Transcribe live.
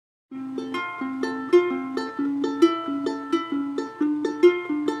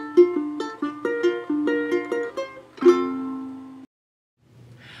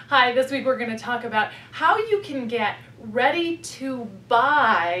Hi, this week we're going to talk about how you can get ready to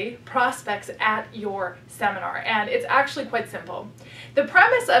buy prospects at your seminar, and it's actually quite simple. The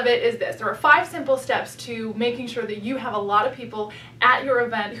premise of it is this: there are 5 simple steps to making sure that you have a lot of people at your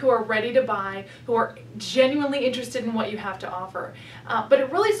event who are ready to buy, who are genuinely interested in what you have to offer. But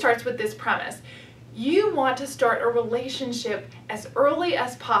it really starts with this premise. You want to start a relationship as early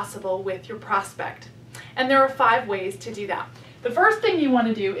as possible with your prospect, and there are 5 ways to do that. The first thing you want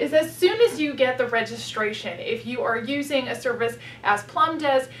to do is, as soon as you get the registration, if you are using a service as Plum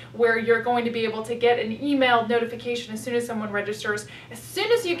does, where you're going to be able to get an email notification as soon as someone registers, as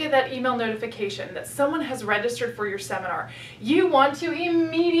soon as you get that email notification that someone has registered for your seminar, you want to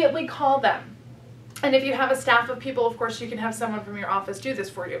immediately call them. And if you have a staff of people, of course, you can have someone from your office do this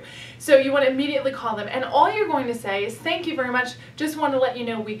for you. So you want to immediately call them, and all you're going to say is, "Thank you very much. Just want to let you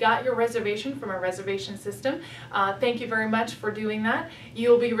know we got your reservation from our reservation system. Thank you very much for doing that.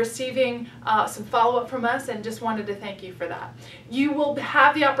 You'll be receiving some follow-up from us, and just wanted to thank you for that." You will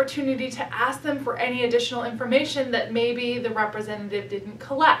have the opportunity to ask them for any additional information that maybe the representative didn't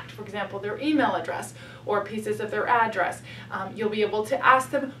collect, for example, their email address or pieces of their address. You'll be able to ask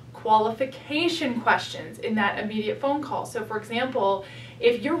them qualification questions in that immediate phone call. So for example,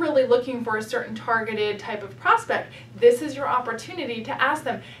 if you're really looking for a certain targeted type of prospect, this is your opportunity to ask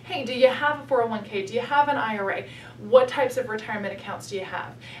them, "Hey, do you have a 401k? Do you have an IRA? What types of retirement accounts do you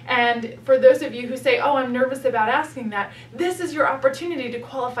have?" And for those of you who say, "Oh, I'm nervous about asking that," this is your opportunity to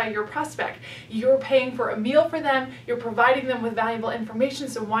qualify your prospect. You're paying for a meal for them, you're providing them with valuable information,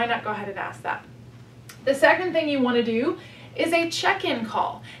 so why not go ahead and ask that? The second thing you want to do is a check-in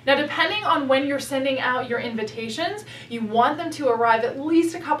call. Now, depending on when you're sending out your invitations, you want them to arrive at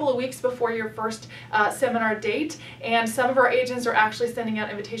least a couple of weeks before your first seminar date, and some of our agents are actually sending out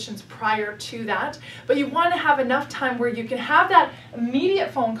invitations prior to that. But you want to have enough time where you can have that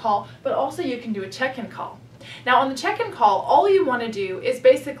immediate phone call, but also you can do a check-in call. Now, on the check-in call, all you want to do is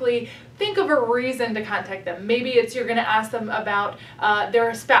basically think of a reason to contact them. Maybe it's you're going to ask them about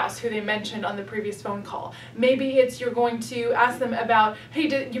their spouse who they mentioned on the previous phone call. Maybe it's you're going to ask them about,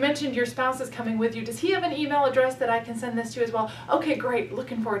 "Hey, you mentioned your spouse is coming with you. Does he have an email address that I can send this to as well?" "Okay, great.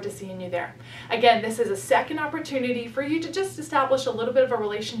 Looking forward to seeing you there." Again, this is a second opportunity for you to just establish a little bit of a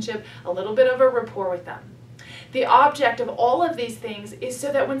relationship, a little bit of a rapport with them. The object of all of these things is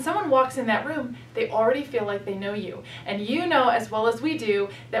so that when someone walks in that room, they already feel like they know you. And you know as well as we do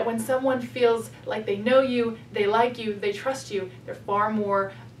that when someone feels like they know you, they like you, they trust you, they're far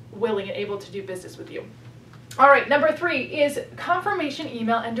more willing and able to do business with you. All right, number 3 is confirmation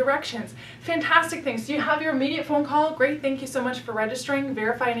email and directions. Fantastic things. So you have your immediate phone call. Great, thank you so much for registering.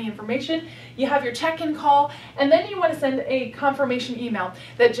 Verify any information. You have your check-in call, and then you want to send a confirmation email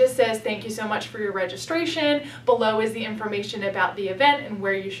that just says, "Thank you so much for your registration. Below is the information about the event and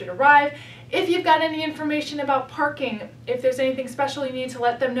where you should arrive." If you've got any information about parking, if there's anything special you need to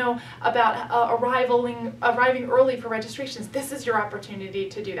let them know about arriving early for registrations, this is your opportunity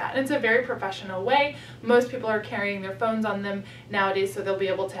to do that. And it's a very professional way. Most people are carrying their phones on them nowadays, so they'll be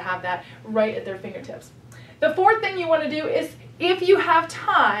able to have that right at their fingertips. The 4th thing you want to do is, if you have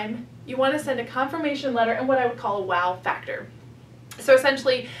time, you want to send a confirmation letter and what I would call a wow factor. So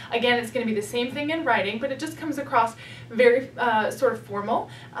essentially, again, it's going to be the same thing in writing, but it just comes across very sort of formal,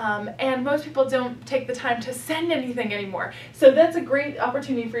 and most people don't take the time to send anything anymore. So that's a great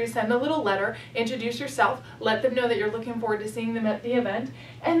opportunity for you to send a little letter, introduce yourself, let them know that you're looking forward to seeing them at the event,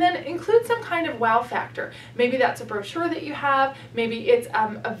 and then include some kind of wow factor. Maybe that's a brochure that you have, maybe it's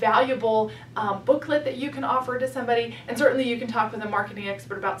a valuable booklet that you can offer to somebody, and certainly you can talk with a marketing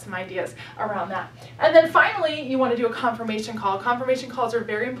expert about some ideas around that. And then finally, you want to do a confirmation call. Confirmation calls are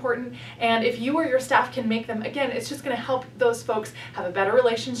very important, and if you or your staff can make them, again, it's just going to help those folks have a better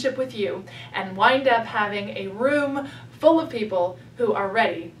relationship with you and wind up having a room full of people who are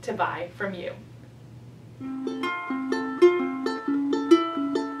ready to buy from you.